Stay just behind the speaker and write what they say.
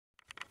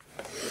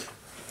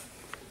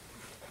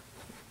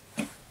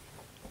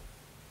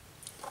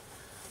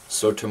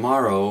So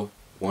tomorrow,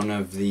 one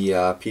of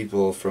the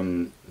people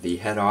from the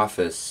head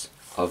office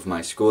of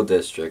my school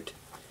district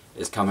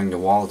is coming to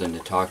Walden to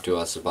talk to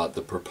us about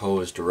the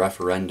proposed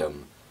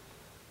referendum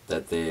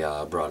that they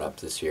brought up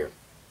this year.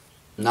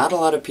 Not a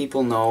lot of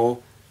people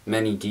know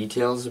many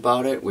details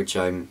about it, which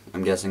I'm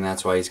guessing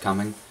that's why he's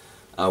coming.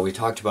 We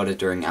talked about it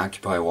during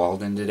Occupy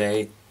Walden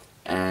today,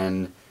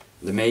 and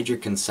the major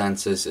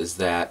consensus is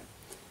that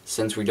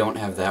since we don't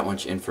have that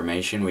much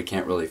information, we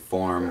can't really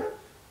form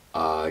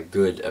a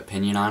good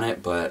opinion on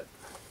it, but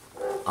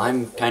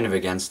I'm kind of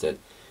against it,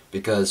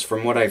 because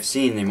from what I've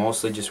seen, they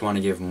mostly just want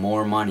to give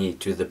more money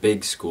to the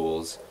big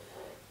schools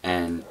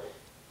and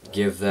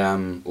give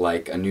them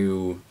like a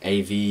new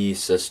AV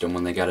system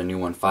when they got a new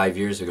one 5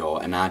 years ago,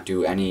 and not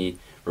do any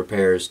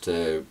repairs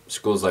to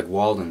schools like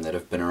Walden that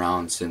have been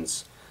around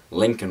since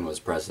Lincoln was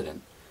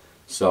president.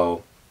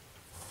 So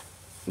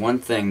one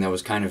thing that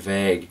was kind of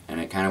vague,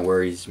 and it kind of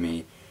worries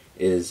me,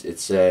 is it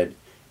said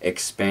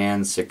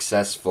expand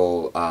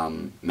successful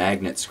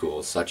magnet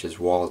schools such as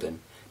Walden.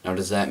 Now,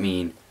 does that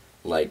mean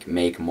like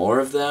make more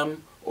of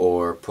them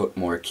or put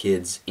more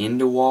kids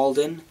into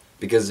Walden?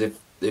 Because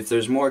if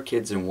there's more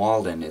kids in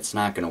Walden, it's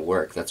not going to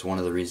work. That's one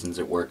of the reasons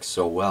it works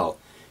so well,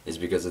 is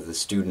because of the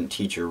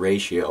student-teacher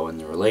ratio and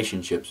the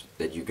relationships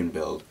that you can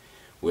build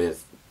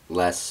with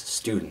less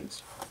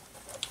students.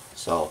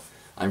 So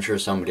I'm sure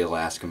somebody will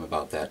ask him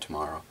about that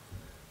tomorrow.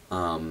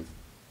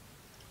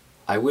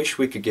 I wish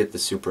we could get the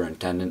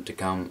superintendent to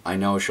come. I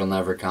know she'll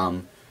never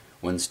come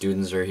when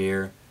students are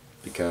here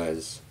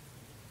because,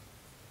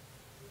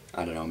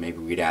 I don't know, maybe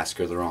we'd ask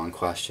her the wrong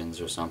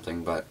questions or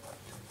something, but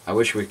I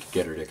wish we could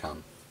get her to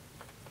come.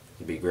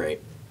 It'd be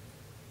great.